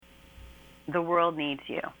the world needs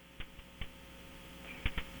you.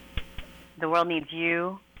 The world needs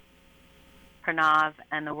you, Pranav,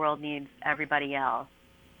 and the world needs everybody else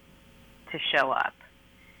to show up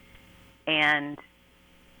and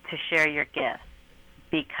to share your gifts,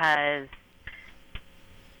 because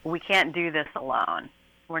we can't do this alone.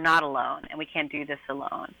 We're not alone, and we can't do this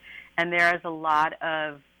alone. And there is a lot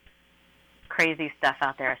of crazy stuff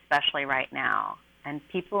out there, especially right now, and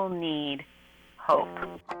people need hope.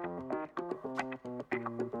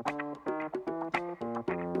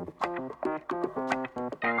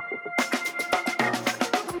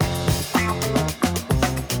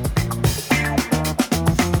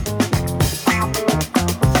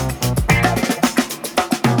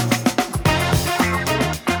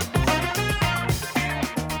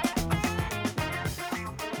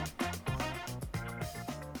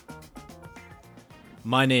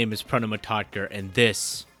 My name is Pranav Matadkar, and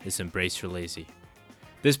this is Embrace Your Lazy.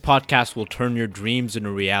 This podcast will turn your dreams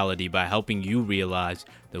into reality by helping you realize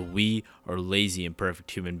that we are lazy,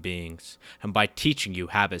 imperfect human beings, and by teaching you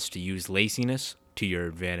habits to use laziness to your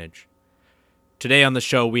advantage. Today on the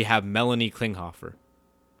show, we have Melanie Klinghoffer.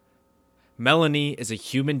 Melanie is a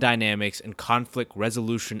human dynamics and conflict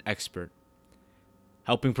resolution expert,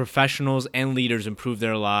 helping professionals and leaders improve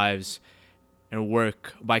their lives and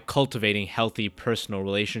work by cultivating healthy personal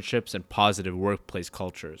relationships and positive workplace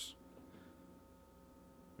cultures.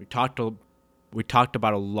 We talked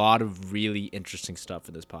about a lot of really interesting stuff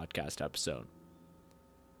in this podcast episode.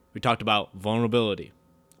 We talked about vulnerability,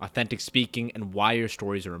 authentic speaking, and why your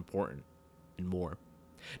stories are important, and more.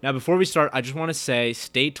 Now, before we start, I just want to say,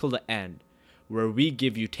 stay till the end, where we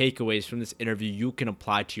give you takeaways from this interview you can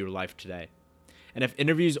apply to your life today. And if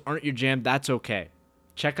interviews aren't your jam, that's okay.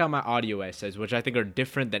 Check out my audio essays, which I think are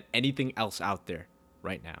different than anything else out there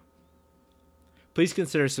right now. Please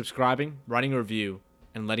consider subscribing, writing a review,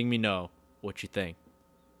 and letting me know what you think.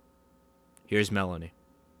 Here's Melanie.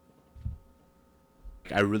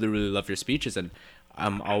 I really, really love your speeches, and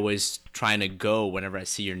I'm always trying to go whenever I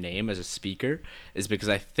see your name as a speaker, is because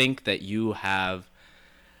I think that you have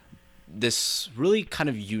this really kind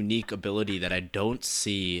of unique ability that I don't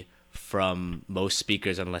see from most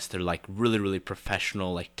speakers unless they're like really, really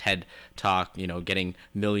professional, like TED Talk, getting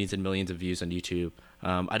millions and millions of views on YouTube.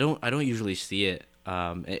 I don't usually see it.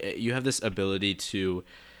 You have this ability to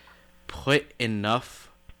put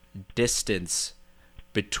enough distance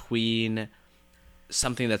between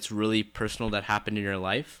something that's really personal that happened in your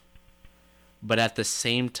life, but at the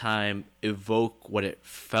same time evoke what it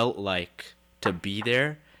felt like to be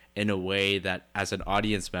there in a way that as an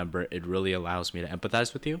audience member, it really allows me to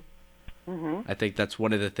empathize with you. Mm-hmm. I think that's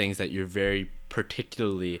one of the things that you're very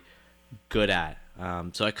particularly good at.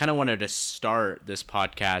 So I kind of wanted to start this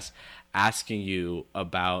podcast asking you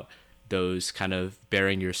about those kind of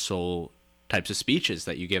bearing your soul types of speeches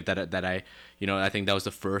that you give that I think that was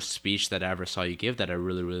the first speech that I ever saw you give that I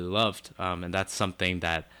really, really loved. And that's something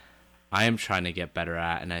that I am trying to get better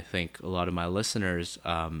at. And I think a lot of my listeners,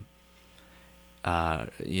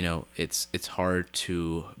 it's hard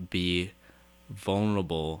to be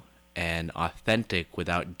vulnerable and authentic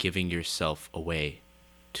without giving yourself away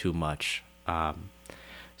too much.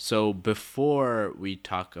 So before we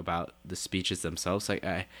talk about the speeches themselves,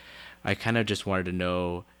 I kind of just wanted to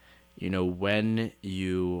know, when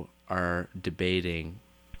you are debating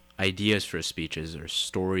ideas for speeches or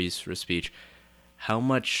stories for a speech, how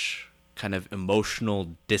much kind of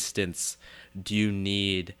emotional distance do you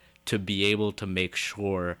need to be able to make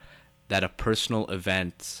sure that a personal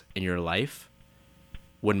event in your life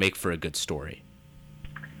would make for a good story?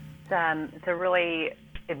 It's a really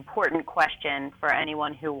important question for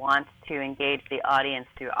anyone who wants to engage the audience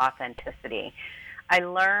through authenticity. I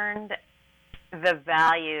learned the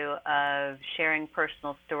value of sharing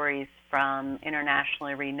personal stories from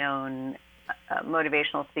internationally renowned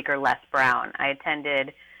motivational speaker Les Brown. I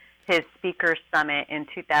attended his Speaker Summit in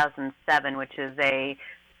 2007, which is a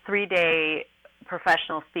 3-day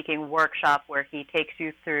professional speaking workshop where he takes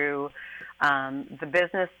you through the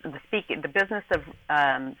business of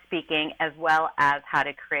speaking, as well as how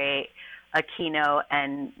to create a keynote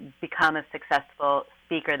and become a successful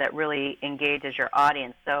speaker that really engages your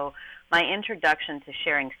audience. So my introduction to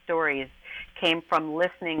sharing stories came from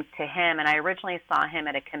listening to him, and I originally saw him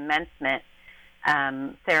at a commencement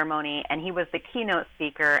ceremony, and he was the keynote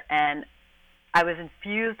speaker, and I was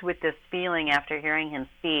infused with this feeling after hearing him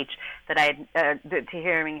speak that I'd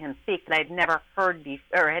never heard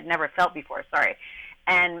or had never felt before.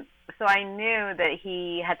 And so I knew that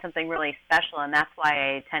he had something really special, and that's why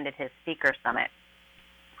I attended his Speaker Summit.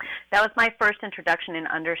 That was my first introduction in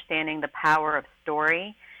understanding the power of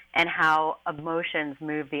story and how emotions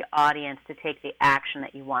move the audience to take the action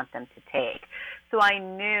that you want them to take. So I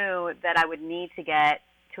knew that I would need to get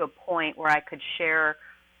to a point where I could share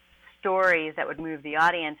stories that would move the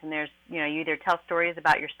audience. And there's, you either tell stories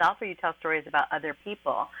about yourself or you tell stories about other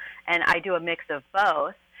people. And I do a mix of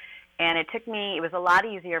both. And it was a lot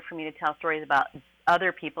easier for me to tell stories about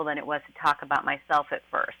other people than it was to talk about myself at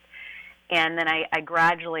first. And then I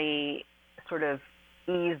gradually sort of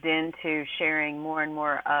eased into sharing more and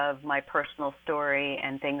more of my personal story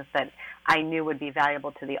and things that I knew would be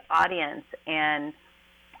valuable to the audience. And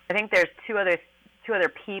I think there's two other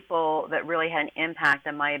people that really had an impact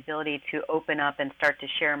on my ability to open up and start to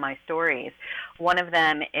share my stories. One of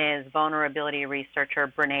them is vulnerability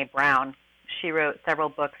researcher Brené Brown. She wrote several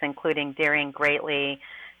books, including Daring Greatly,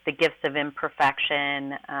 The Gifts of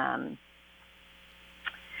Imperfection.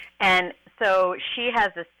 And so she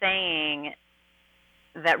has a saying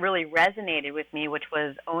that really resonated with me, which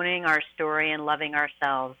was owning our story and loving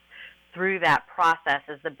ourselves through that process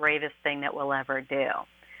is the bravest thing that we'll ever do.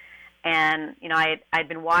 And, I'd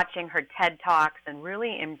been watching her TED Talks and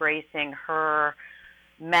really embracing her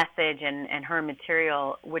message and her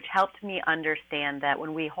material, which helped me understand that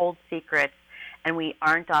when we hold secrets and we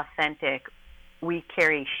aren't authentic, we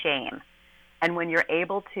carry shame. And when you're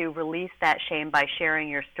able to release that shame by sharing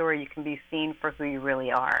your story, you can be seen for who you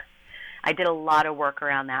really are. I did a lot of work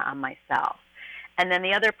around that on myself. And then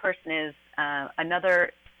the other person is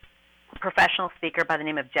another professional speaker by the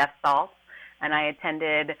name of Jeff Saltz, and I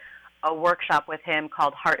attended a workshop with him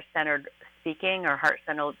called Heart-Centered Speaking or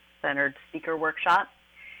Heart-Centered Speaker Workshop.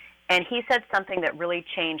 And he said something that really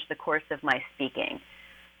changed the course of my speaking.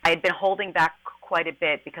 I had been holding back quite a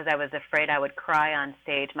bit because I was afraid I would cry on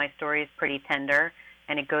stage. My story is pretty tender,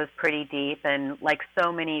 and it goes pretty deep. And like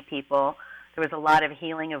so many people, there was a lot of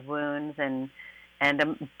healing of wounds and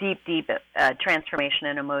a deep transformation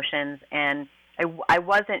in emotions. And I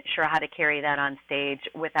wasn't sure how to carry that on stage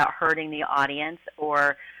without hurting the audience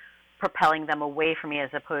or propelling them away from me as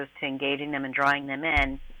opposed to engaging them and drawing them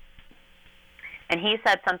in. And he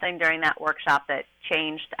said something during that workshop that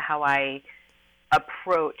changed how I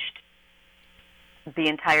approached the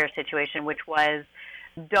entire situation, which was,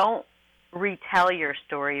 don't retell your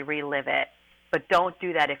story, relive it, but don't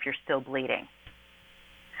do that if you're still bleeding.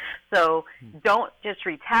 So don't just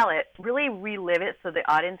retell it, really relive it so the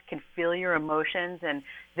audience can feel your emotions and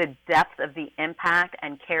the depth of the impact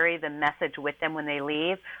and carry the message with them when they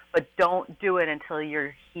leave, but don't do it until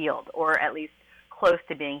you're healed or at least close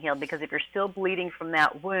to being healed, because if you're still bleeding from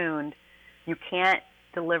that wound, you can't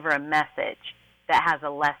deliver a message that has a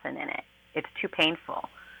lesson in it. It's too painful,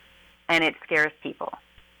 and it scares people.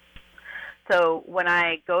 So when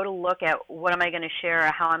I go to look at what am I going to share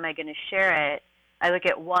or how am I going to share it, I look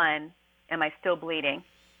at one, am I still bleeding?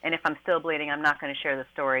 And if I'm still bleeding, I'm not going to share the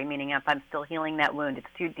story, meaning if I'm still healing that wound, it's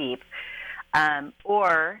too deep. And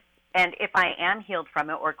if I am healed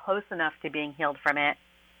from it or close enough to being healed from it,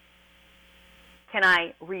 can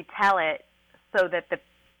I retell it so that the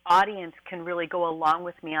audience can really go along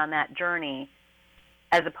with me on that journey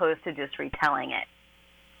as opposed to just retelling it?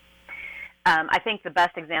 I think the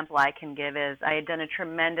best example I can give is I had done a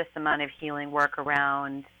tremendous amount of healing work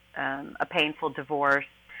around a painful divorce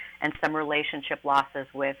and some relationship losses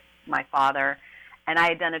with my father, and I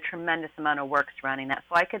had done a tremendous amount of work surrounding that.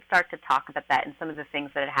 So I could start to talk about that and some of the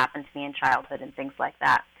things that had happened to me in childhood and things like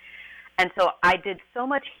that. And so I did so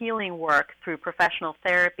much healing work through professional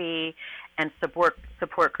therapy and support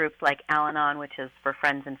groups like Al-Anon, which is for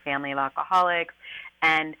friends and family of alcoholics,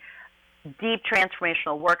 and deep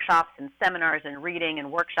transformational workshops and seminars and reading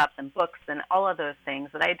and workshops and books and all of those things,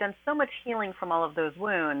 that I had done so much healing from all of those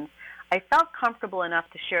wounds, I felt comfortable enough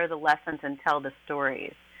to share the lessons and tell the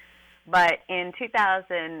stories. But in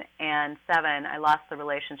 2007, I lost the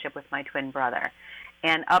relationship with my twin brother.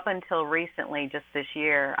 And up until recently, just this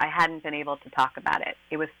year, I hadn't been able to talk about it.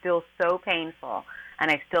 It was still so painful,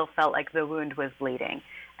 and I still felt like the wound was bleeding.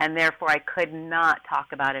 And therefore, I could not talk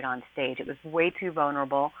about it on stage. It was way too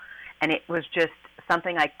vulnerable, and it was just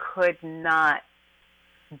something I could not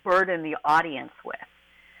burden the audience with.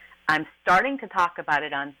 I'm starting to talk about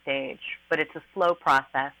it on stage, but it's a slow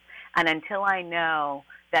process. And until I know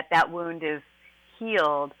that that wound is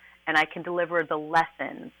healed and I can deliver the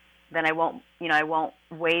lessons, then I won't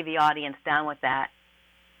weigh the audience down with that,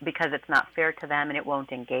 because it's not fair to them and it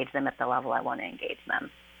won't engage them at the level I want to engage them.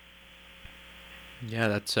 Yeah,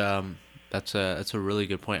 that's a really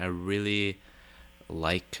good point. I really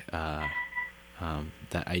like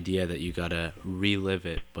that idea that you gotta relive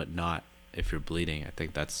it, but not if you're bleeding. I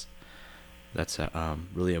think that's a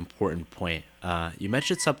really important point. You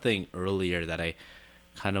mentioned something earlier that I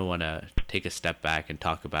kind of want to take a step back and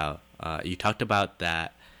talk about, you talked about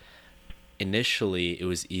that initially it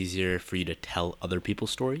was easier for you to tell other people's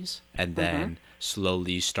stories, and then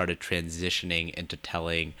slowly you started transitioning into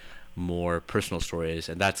telling more personal stories.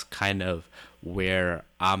 And that's kind of where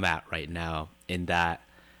I'm at right now, in that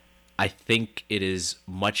I think it is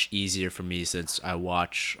much easier for me, since I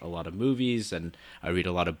watch a lot of movies and I read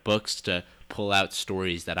a lot of books, to pull out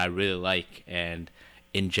stories that I really like and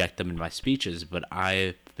inject them in my speeches. But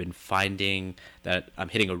I've been finding that I'm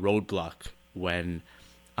hitting a roadblock when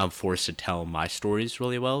I'm forced to tell my stories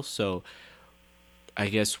really well. So I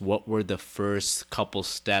guess, what were the first couple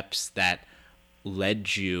steps that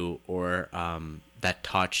led you, or that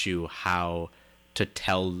taught you how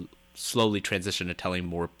to slowly transition to telling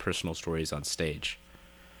more personal stories on stage?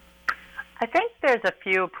 I think there's a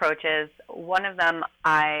few approaches. One of them,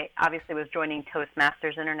 I obviously was joining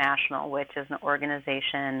Toastmasters International, which is an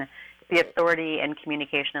organization, the authority in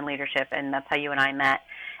communication and leadership, and that's how you and I met.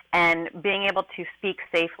 And being able to speak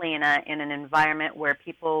safely in an environment where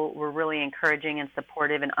people were really encouraging and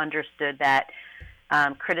supportive and understood that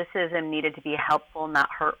criticism needed to be helpful, not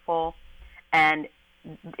hurtful. And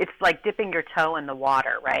it's like dipping your toe in the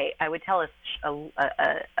water, right? I would tell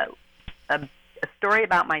a story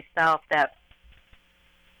about myself that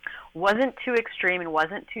wasn't too extreme and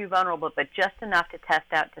wasn't too vulnerable, but just enough to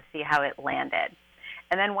test out to see how it landed.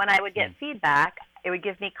 And then when I would get feedback, it would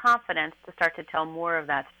give me confidence to start to tell more of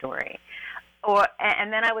that story.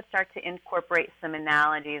 And then I would start to incorporate some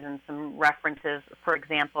analogies and some references. For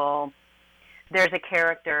example, there's a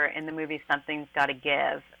character in the movie Something's Gotta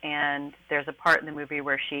Give, and there's a part in the movie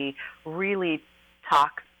where she really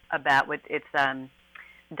talks about it's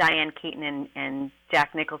Diane Keaton and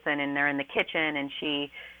Jack Nicholson, and they're in the kitchen, and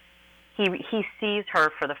he sees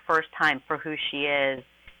her for the first time for who she is,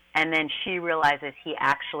 and then she realizes he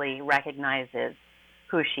actually recognizes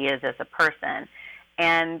who she is as a person.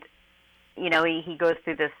 And he goes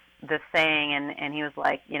through this saying, and he was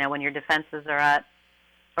like, when your defenses are up,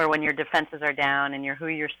 or when your defenses are down and you're who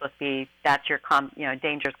you're supposed to be, that's your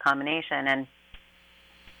dangerous combination. And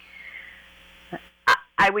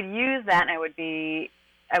I would use that, and I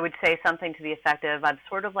would say something to the effect of, I'm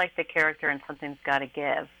sort of like the character in Something's Gotta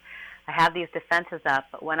Give. I have these defenses up,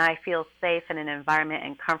 but when I feel safe in an environment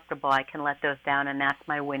and comfortable, I can let those down, and that's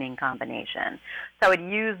my winning combination. So I would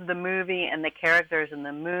use the movie and the characters in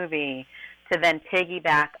the movie to then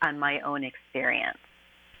piggyback on my own experience.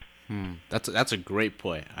 That's a great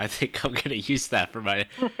point. I think I'm gonna use that for my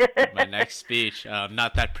next speech.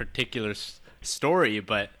 Not that particular story,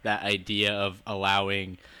 but that idea of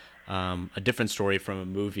allowing a different story from a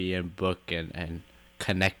movie and book, and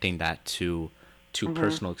connecting that to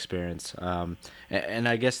personal experience. And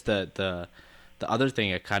I guess the other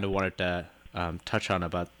thing I kind of wanted to touch on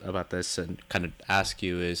about this and kind of ask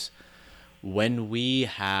you is, when we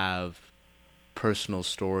have personal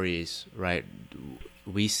stories, right,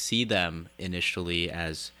 we see them initially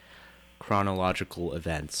as chronological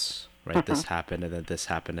events, right? This happened, and then this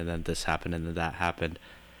happened, and then this happened, and then that happened.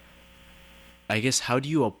 I guess, how do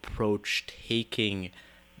you approach taking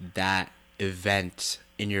that event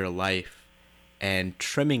in your life and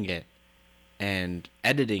trimming it and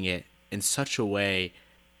editing it in such a way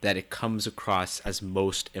that it comes across as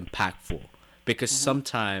most impactful? Because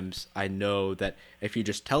sometimes I know that if you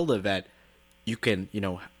just tell the event, you can,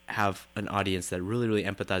 have an audience that really, really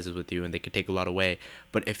empathizes with you, and they can take a lot away.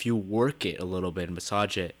 But if you work it a little bit and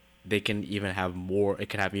massage it, it can have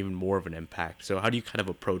even more of an impact. So how do you kind of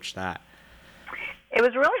approach that? It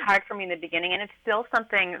was really hard for me in the beginning, and it's still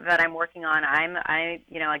something that I'm working on. I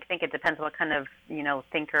think it depends on what kind of,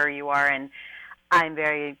 thinker you are, and I'm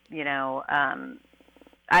very,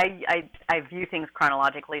 I view things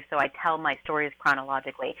chronologically, so I tell my stories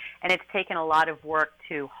chronologically. And it's taken a lot of work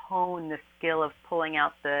to hone the skill of pulling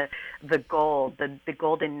out the gold, the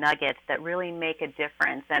golden nuggets that really make a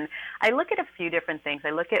difference. And I look at a few different things.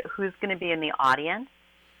 I look at who's going to be in the audience.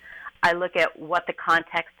 I look at what the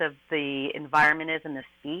context of the environment is in the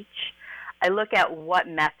speech. I look at what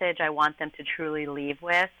message I want them to truly leave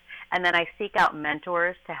with. And then I seek out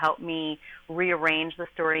mentors to help me rearrange the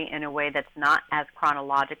story in a way that's not as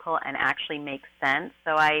chronological and actually makes sense.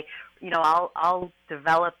 So I'll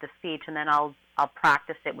develop the speech, and then I'll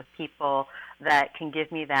practice it with people that can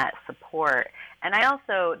give me that support. And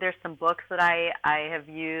there's some books that I have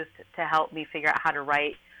used to help me figure out how to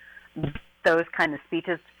write those kind of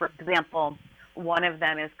speeches. For example, one of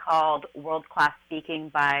them is called World Class Speaking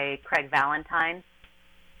by Craig Valentine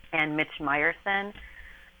and Mitch Meyerson.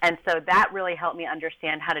 And so that really helped me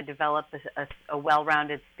understand how to develop a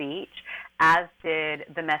well-rounded speech, as did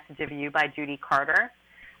The Message of You by Judy Carter.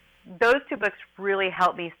 those two books really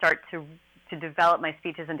helped me start to develop my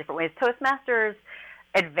speeches in different ways. Toastmasters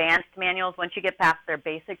advanced manuals, once you get past their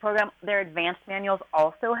basic program, their advanced manuals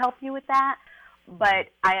also help you with that. But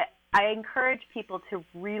I encourage people to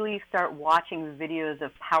really start watching videos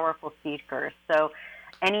of powerful speakers. So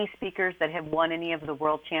any speakers that have won any of the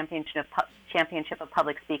World Championship of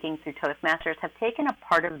Public Speaking through Toastmasters have taken a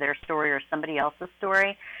part of their story or somebody else's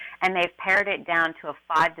story, and they've pared it down to a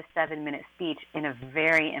 5 to 7 minute speech in a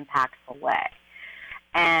very impactful way.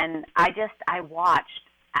 And I watched,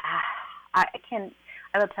 I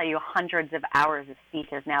will tell you, hundreds of hours of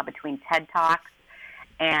speeches now between TED Talks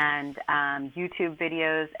and YouTube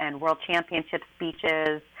videos and World Championship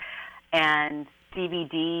speeches and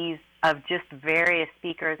DVDs of just various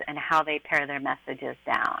speakers and how they pare their messages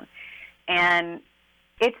down. And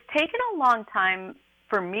it's taken a long time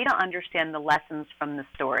for me to understand the lessons from the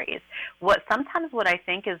stories. Sometimes what I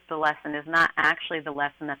think is the lesson is not actually the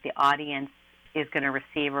lesson that the audience is going to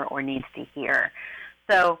receive or needs to hear.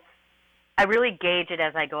 So I really gauge it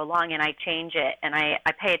as I go along, and I change it, and I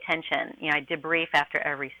pay attention. I debrief after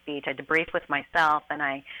every speech. I debrief with myself, and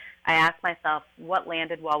I ask myself what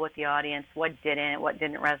landed well with the audience, what didn't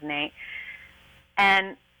resonate,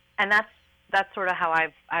 and that's sort of how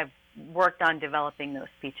I've worked on developing those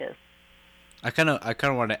speeches. I kind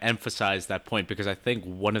of want to emphasize that point, because I think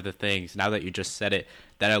one of the things, now that you just said it,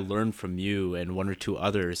 that I learned from you and one or two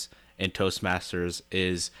others in Toastmasters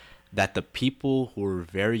is that the people who are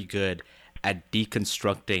very good at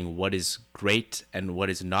deconstructing what is great and what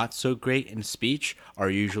is not so great in speech are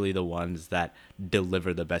usually the ones that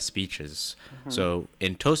deliver the best speeches. Mm-hmm. So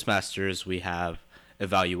in Toastmasters, we have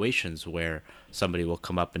evaluations where somebody will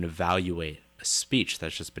come up and evaluate a speech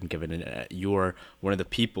that's just been given. And you're one of the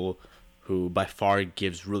people who by far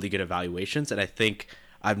gives really good evaluations. And I think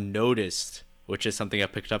I've noticed, which is something I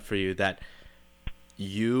picked up for you, that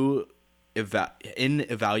you in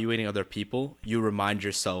evaluating other people, you remind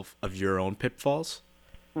yourself of your own pitfalls.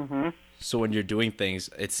 Mm-hmm. So when you're doing things,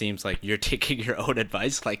 it seems like you're taking your own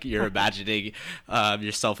advice, like you're imagining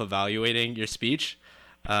yourself evaluating your speech.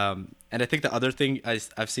 And I think the other thing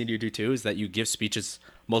I've seen you do too is that you give speeches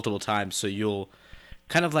multiple times. So you'll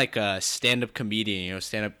kind of like a stand-up comedian,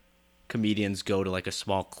 stand-up comedians go to like a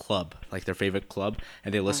small club, like their favorite club,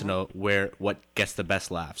 and they listen to what gets the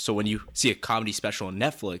best laughs. So when you see a comedy special on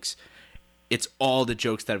Netflix, it's all the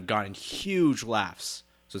jokes that have gotten huge laughs.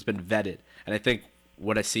 So it's been vetted. And I think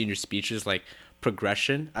what I see in your speeches, like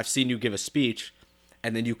progression, I've seen you give a speech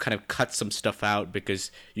and then you kind of cut some stuff out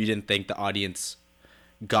because you didn't think the audience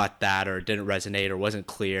got that or didn't resonate or wasn't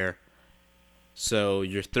clear. So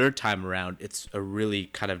your third time around, it's a really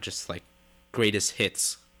kind of just like greatest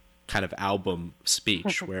hits kind of album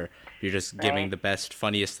speech where you're just giving the best,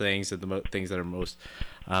 funniest things and the things that are most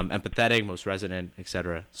empathetic, most resonant,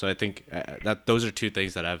 etc. So I think that those are two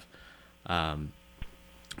things that I've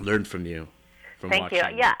learned from you. Thank you.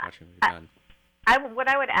 Yeah. What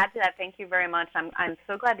I would add to that, thank you very much. I'm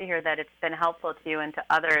so glad to hear that it's been helpful to you and to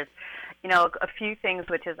others. A few things,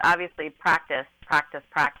 which is obviously practice,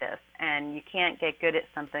 and you can't get good at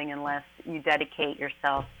something unless you dedicate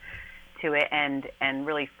yourself to it and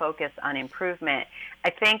really focus on improvement.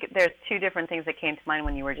 I think there's two different things that came to mind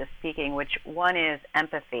when you were just speaking, which one is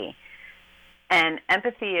empathy. And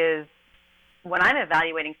empathy is when I'm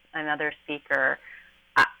evaluating another speaker,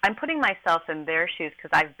 I'm putting myself in their shoes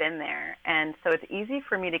because I've been there. And so it's easy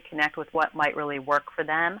for me to connect with what might really work for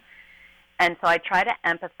them. And so I try to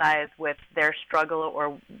empathize with their struggle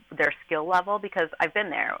or their skill level because I've been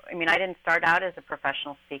there. I mean, I didn't start out as a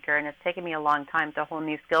professional speaker, and it's taken me a long time to hone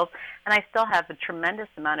new skills, and I still have a tremendous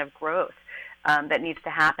amount of growth that needs to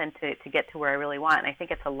happen to get to where I really want. And I think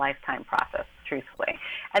it's a lifetime process, truthfully.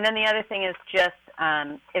 And then the other thing is just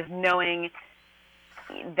is knowing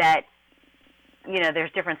that,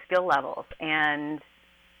 there's different skill levels, and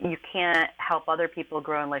you can't help other people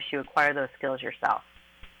grow unless you acquire those skills yourself.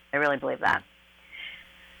 I really believe that.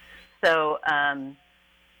 So, and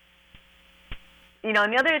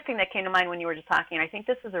the other thing that came to mind when you were just talking, and I think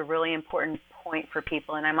this is a really important point for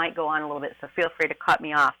people, and I might go on a little bit, so feel free to cut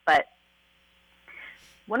me off, but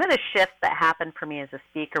one of the shifts that happened for me as a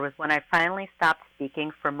speaker was when I finally stopped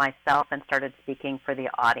speaking for myself and started speaking for the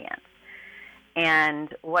audience.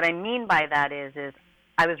 And what I mean by that is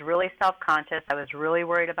I was really self-conscious. I was really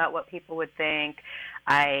worried about what people would think.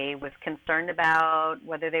 I was concerned about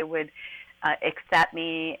whether they would accept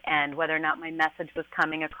me and whether or not my message was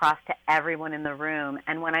coming across to everyone in the room.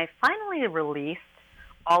 And when I finally released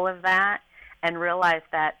all of that and realized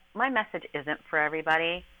that my message isn't for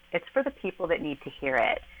everybody, it's for the people that need to hear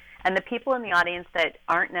it. And the people in the audience that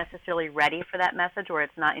aren't necessarily ready for that message or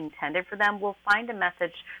it's not intended for them will find a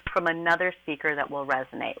message from another speaker that will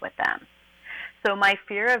resonate with them. So my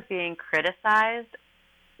fear of being criticized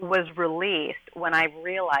was released when I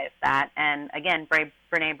realized that. And again,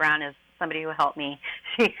 Brene Brown is somebody who helped me.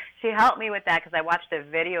 She helped me with that because I watched a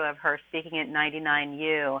video of her speaking at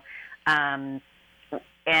 99U.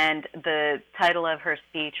 And the title of her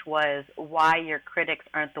speech was Why Your Critics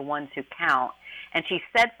Aren't the Ones Who Count. And she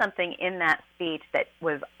said something in that speech that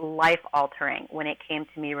was life-altering when it came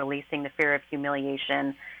to me releasing the fear of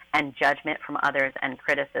humiliation and judgment from others and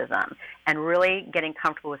criticism, and really getting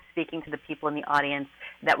comfortable with speaking to the people in the audience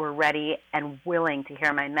that were ready and willing to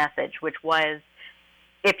hear my message, which was,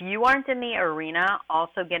 if you aren't in the arena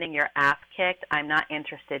also getting your ass kicked, I'm not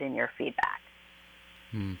interested in your feedback.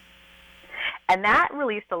 And that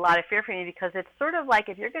released a lot of fear for me, because it's sort of like,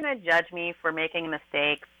 if you're going to judge me for making a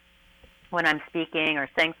mistake when I'm speaking or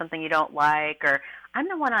saying something you don't like, or I'm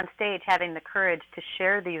the one on stage having the courage to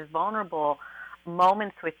share these vulnerable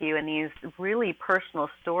moments with you and these really personal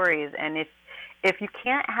stories, and if you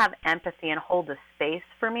can't have empathy and hold a space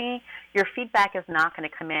for me, your feedback is not going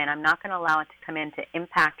to come in. I'm not going to allow it to come in to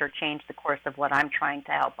impact or change the course of what I'm trying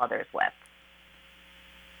to help others with.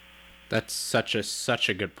 That's such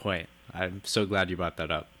a good point. I'm so glad you brought that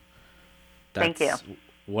up. Thank you.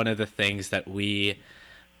 One of the things that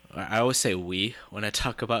I always say we when I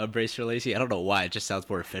talk about Embrace Your Lazy. I don't know why, it just sounds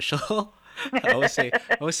more official. I always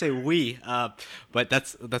say we, but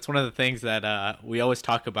that's one of the things that we always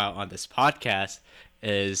talk about on this podcast,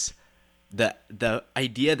 is the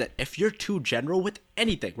idea that if you're too general with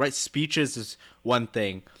anything, right? Speeches is one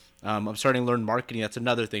thing. I'm starting to learn marketing. That's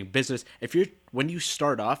another thing. Business. When you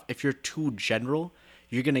start off, if you're too general,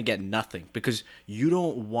 you're gonna get nothing, because you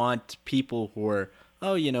don't want people who are,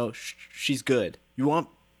 she's good. You want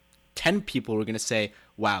 10 people who are gonna say,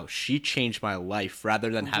 wow, she changed my life,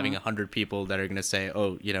 rather than having 100 people that are going to say,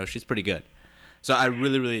 oh, she's pretty good. So I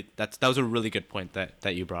really, that was a really good point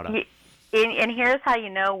that you brought up. And here's how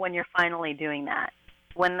you know when you're finally doing that.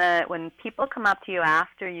 When people come up to you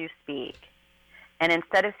after you speak, and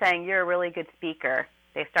instead of saying you're a really good speaker,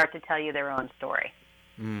 they start to tell you their own story.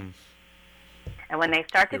 And when they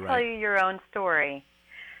start to tell you your own story,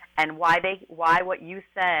 and why what you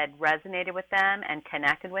said resonated with them and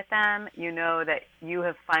connected with them, you know that you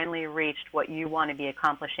have finally reached what you want to be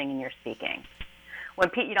accomplishing in your speaking.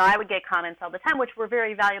 When I would get comments all the time, which were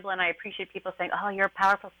very valuable, and I appreciate people saying, oh, you're a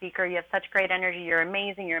powerful speaker, you have such great energy, you're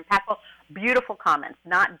amazing, you're impactful. Beautiful comments,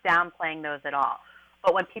 not downplaying those at all.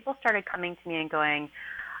 But when people started coming to me and going,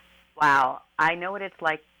 wow, I know what it's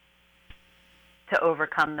like to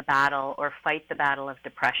overcome the battle or fight the battle of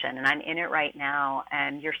depression, and I'm in it right now,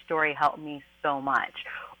 and your story helped me so much.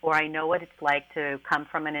 Or I know what it's like to come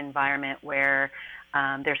from an environment where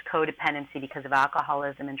there's codependency because of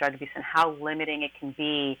alcoholism and drug abuse, and how limiting it can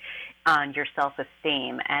be on your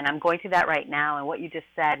self-esteem. And I'm going through that right now, and what you just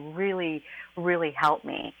said really, really helped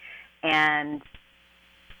me. And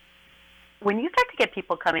when you start to get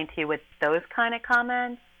people coming to you with those kind of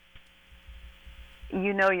comments,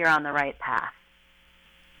 you know you're on the right path.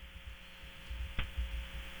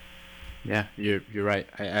 Yeah, you're right.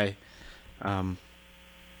 I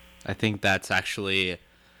think that's actually,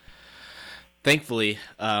 thankfully,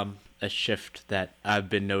 a shift that I've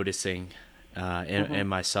been noticing in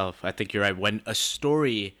myself. I think you're right. When a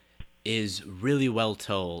story is really well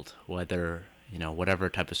told, whether whatever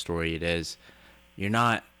type of story it is, you're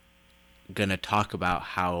not gonna talk about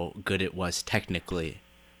how good it was technically.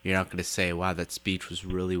 You're not gonna say, "Wow, that speech was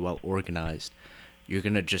really well organized." You're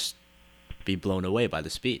gonna just be blown away by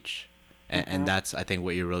the speech. And that's, I think,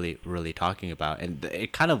 what you're really, really talking about. And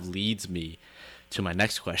it kind of leads me to my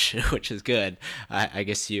next question, which is good. I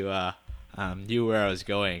guess you knew where I was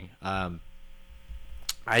going.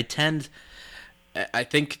 I think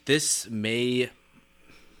this maybe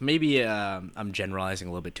I'm generalizing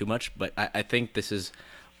a little bit too much, but I think this is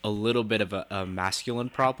a little bit of a masculine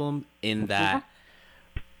problem, in that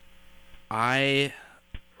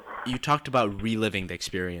you talked about reliving the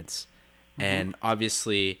experience. And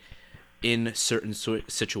obviously, in certain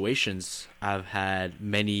situations, I've had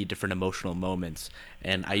many different emotional moments,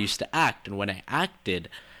 and I used to act. And when I acted,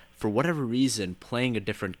 for whatever reason, playing a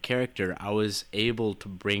different character, I was able to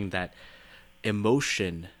bring that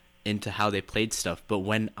emotion into how they played stuff. But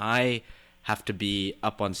when I have to be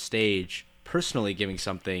up on stage personally giving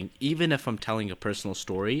something, even if I'm telling a personal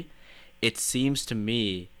story, it seems to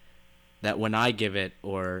me that when I give it,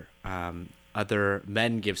 or other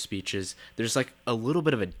men give speeches, there's like a little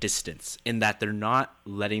bit of a distance, in that they're not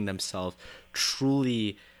letting themselves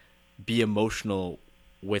truly be emotional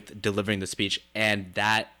with delivering the speech, and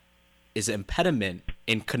that is an impediment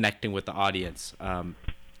in connecting with the audience?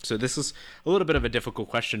 So this is a little bit of a difficult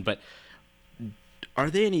question, but are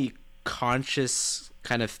there any conscious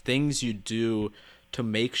kind of things you do to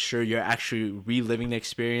make sure you're actually reliving the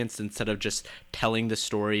experience instead of just telling the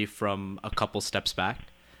story from a couple steps back?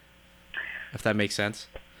 If that makes sense.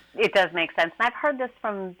 It does make sense. And I've heard this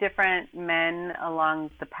from different men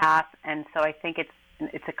along the path, and so I think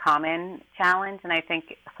it's a common challenge, and I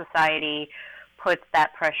think society puts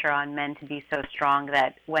that pressure on men to be so strong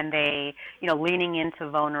that when they, leaning into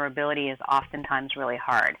vulnerability is oftentimes really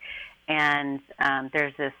hard. And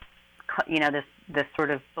there's this, this sort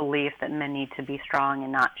of belief that men need to be strong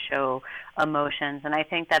and not show emotions. And I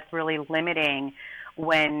think that's really limiting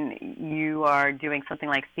when you are doing something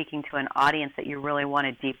like speaking to an audience that you really want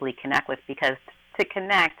to deeply connect with, because to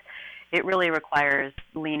connect, it really requires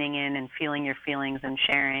leaning in and feeling your feelings and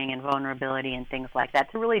sharing and vulnerability and things like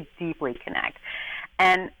that to really deeply connect.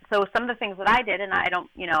 And so some of the things that I did, and I don't,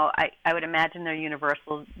 I would imagine they're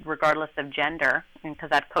universal regardless of gender, because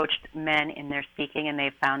I've coached men in their speaking and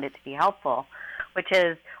they've found it to be helpful, which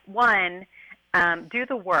is, one, do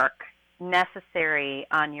the work necessary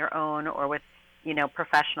on your own or with,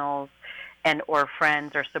 professionals and or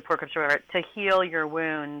friends or support groups or whatever, to heal your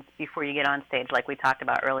wounds before you get on stage, like we talked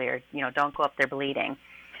about earlier. Don't go up there bleeding,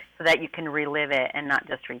 so that you can relive it and not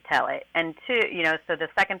just retell it. And two, so the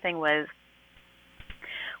second thing was,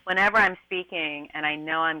 whenever I'm speaking and I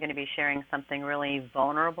know I'm going to be sharing something really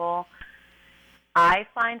vulnerable, I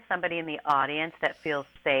find somebody in the audience that feels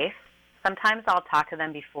safe. Sometimes I'll talk to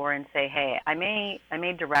them before and say, hey, I may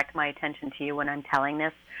direct my attention to you when I'm telling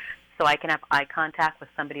this, so I can have eye contact with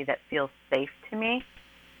somebody that feels safe to me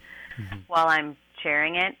while I'm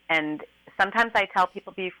sharing it. And sometimes I tell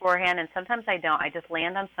people beforehand, and sometimes I don't. I just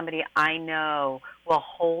land on somebody I know will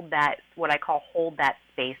hold that, what I call hold that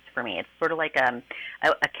space for me. It's sort of like a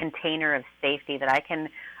container of safety that I can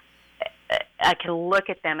look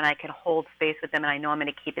at them and I can hold space with them, and I know I'm going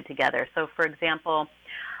to keep it together. So, for example,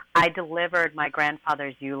 I delivered my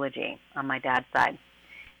grandfather's eulogy on my dad's side.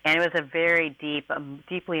 And it was a very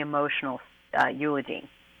deeply emotional eulogy.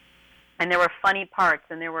 And there were funny parts,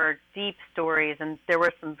 and there were deep stories, and there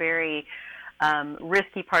were some very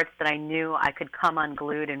risky parts that I knew I could come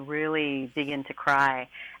unglued and really begin to cry.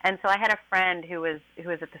 And so I had a friend who was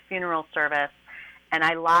at the funeral service, and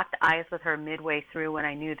I locked eyes with her midway through when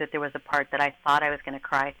I knew that there was a part that I thought I was going to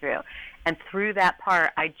cry through. And through that part,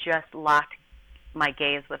 I just locked my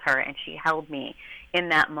gaze with her, and she held me in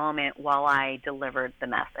that moment while I delivered the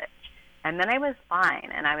message. And then I was fine,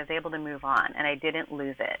 and I was able to move on, and I didn't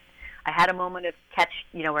lose it. I had a moment of catch,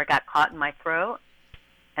 where it got caught in my throat,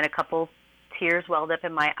 and a couple tears welled up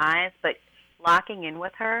in my eyes, but locking in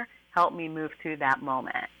with her helped me move through that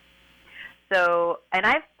moment. So, and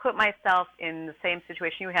I've put myself in the same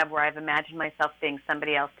situation you have, where I've imagined myself being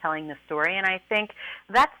somebody else telling the story, and I think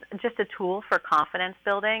that's just a tool for confidence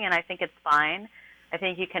building, and I think it's fine. I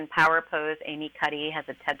think you can power pose. Amy Cuddy has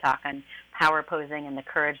a TED Talk on power posing and the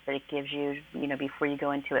courage that it gives you, before you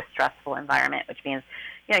go into a stressful environment, which means,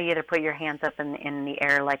 you either put your hands up in the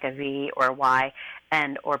air like a V or a Y,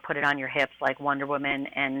 or put it on your hips like Wonder Woman,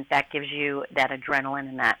 and that gives you that adrenaline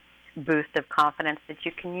and that boost of confidence that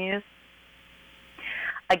you can use.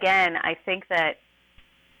 Again, I think that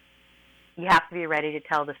you have to be ready to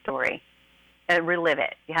tell the story, relive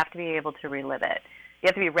it. You have to be able to relive it. You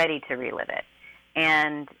have to be ready to relive it.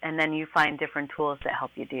 And then you find different tools that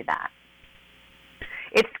help you do that.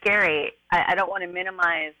 It's scary. I don't want to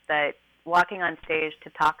minimize that walking on stage to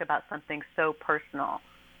talk about something so personal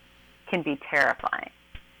can be terrifying.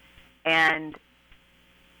 And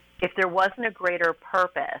if there wasn't a greater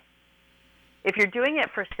purpose, if you're doing it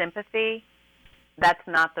for sympathy, that's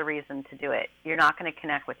not the reason to do it. You're not going to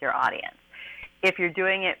connect with your audience. If you're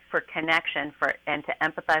doing it for connection, and to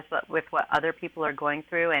empathize with what other people are going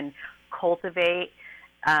through and cultivate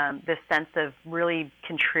this sense of really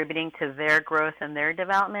contributing to their growth and their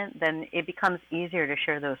development, then it becomes easier to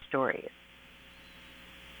share those stories.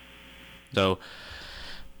 So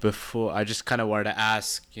before, I just kind of wanted to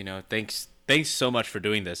ask, thanks so much for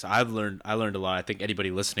doing this. I learned a lot. I think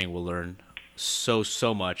anybody listening will learn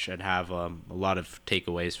so much and have a lot of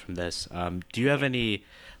takeaways from this. Do you have any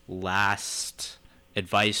last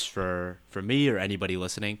advice for me or anybody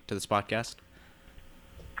listening to this podcast?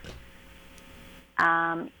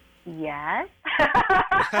 Yes.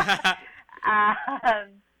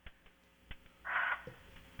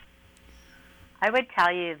 I would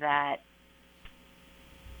tell you that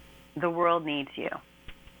the world needs you.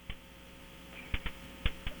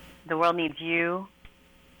 The world needs you,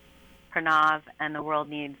 Pranav, and the world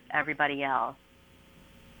needs everybody else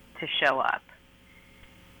to show up.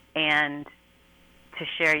 and to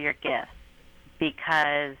share your gifts,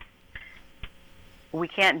 because we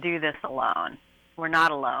can't do this alone. We're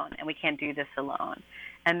not alone, and we can't do this alone.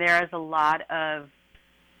 And there is a lot of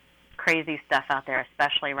crazy stuff out there,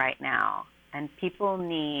 especially right now. And people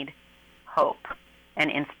need hope and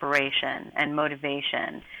inspiration and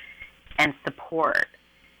motivation and support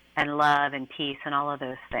and love and peace and all of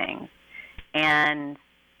those things. And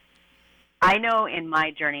I know in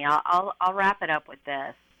my journey, I'll wrap it up with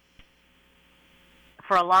this.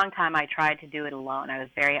 For a long time, I tried to do it alone. I was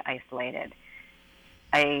very isolated.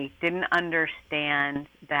 I didn't understand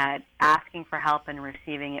that asking for help and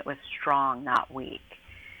receiving it was strong, not weak.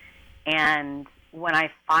 And when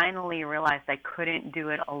I finally realized I couldn't do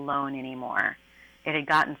it alone anymore, it had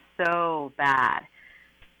gotten so bad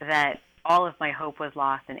that all of my hope was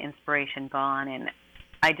lost and inspiration gone, and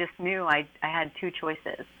I just knew I had two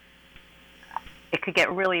choices. It could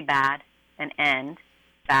get really bad and end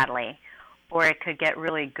badly, or it could get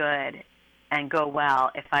really good and go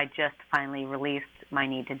well if I just finally released my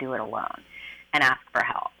need to do it alone and ask for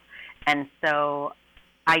help. And so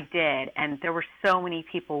I did, and there were so many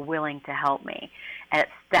people willing to help me, and it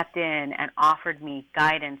stepped in and offered me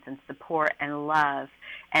guidance and support and love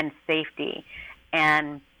and safety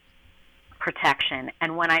and protection.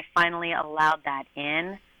 And when I finally allowed that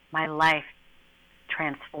in, my life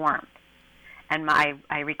transformed, and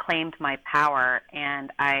I reclaimed my power,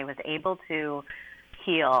 and I was able to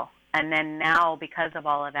heal. And then now, because of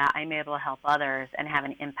all of that, I'm able to help others and have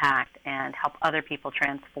an impact and help other people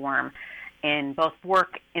transform in both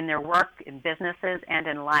in their work, in businesses, and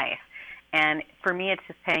in life. And for me, it's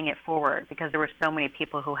just paying it forward, because there were so many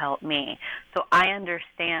people who helped me. So I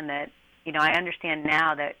understand that, I understand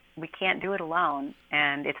now that we can't do it alone,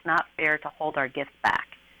 and it's not fair to hold our gifts back,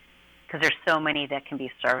 because there's so many that can be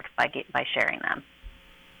served by sharing them.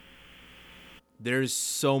 There's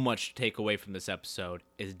so much to take away from this episode.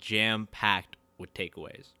 It's jam-packed with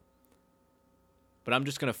takeaways. But I'm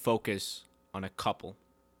just going to focus on a couple.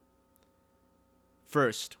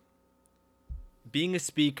 First, being a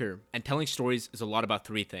speaker and telling stories is a lot about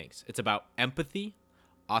three things. It's about empathy,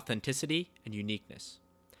 authenticity, and uniqueness.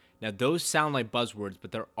 Now, those sound like buzzwords,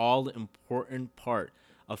 but they're all an important part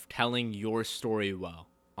of telling your story well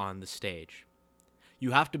on the stage.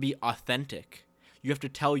 You have to be authentic. You have to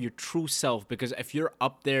tell your true self, because if you're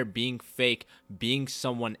up there being fake, being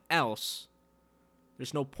someone else,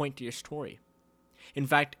 there's no point to your story. In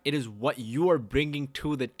fact, it is what you are bringing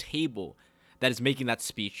to the table that is making that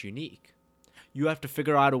speech unique. You have to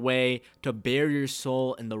figure out a way to bare your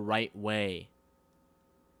soul in the right way,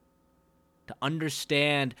 to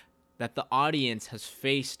understand that the audience has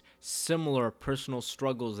faced similar personal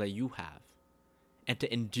struggles that you have, and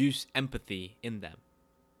to induce empathy in them.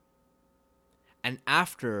 And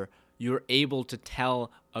after you're able to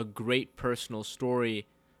tell a great personal story,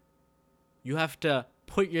 you have to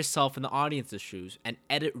put yourself in the audience's shoes and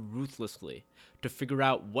edit ruthlessly to figure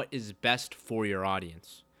out what is best for your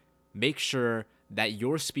audience. Make sure that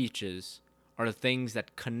your speeches are the things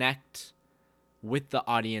that connect with the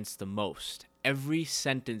audience the most. Every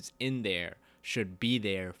sentence in there should be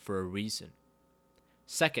there for a reason.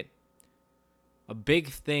 Second, a big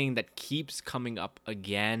thing that keeps coming up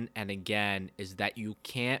again and again is that you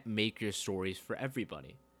can't make your stories for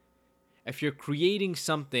everybody. If you're creating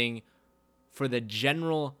something for the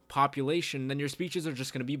general population, then your speeches are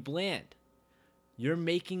just going to be bland. You're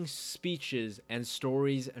making speeches and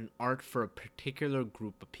stories and art for a particular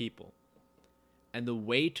group of people. And the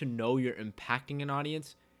way to know you're impacting an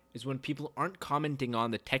audience is when people aren't commenting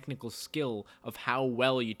on the technical skill of how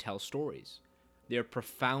well you tell stories. They are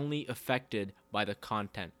profoundly affected by the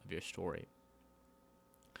content of your story.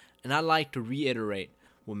 And I'd like to reiterate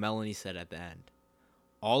what Melanie said at the end.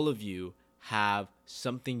 All of you have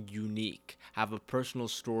something unique, have a personal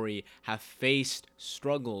story, have faced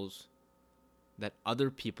struggles that other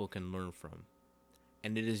people can learn from.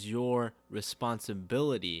 And it is your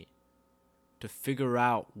responsibility to figure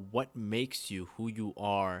out what makes you who you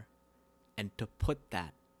are and to put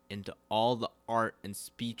that into all the art and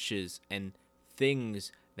speeches and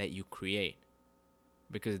things that you create,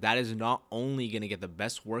 because that is not only going to get the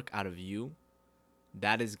best work out of you,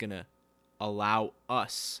 that is going to allow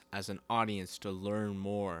us as an audience to learn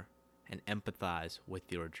more and empathize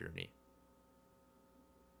with your journey.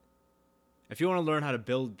 If you want to learn how to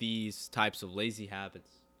build these types of lazy habits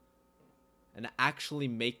and actually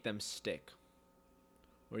make them stick,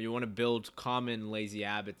 or you want to build common lazy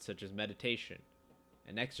habits such as meditation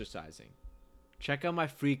and exercising, check out my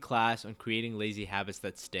free class on creating lazy habits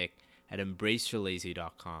that stick at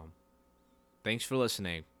embraceyourlazy.com. Thanks for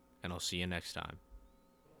listening, and I'll see you next time.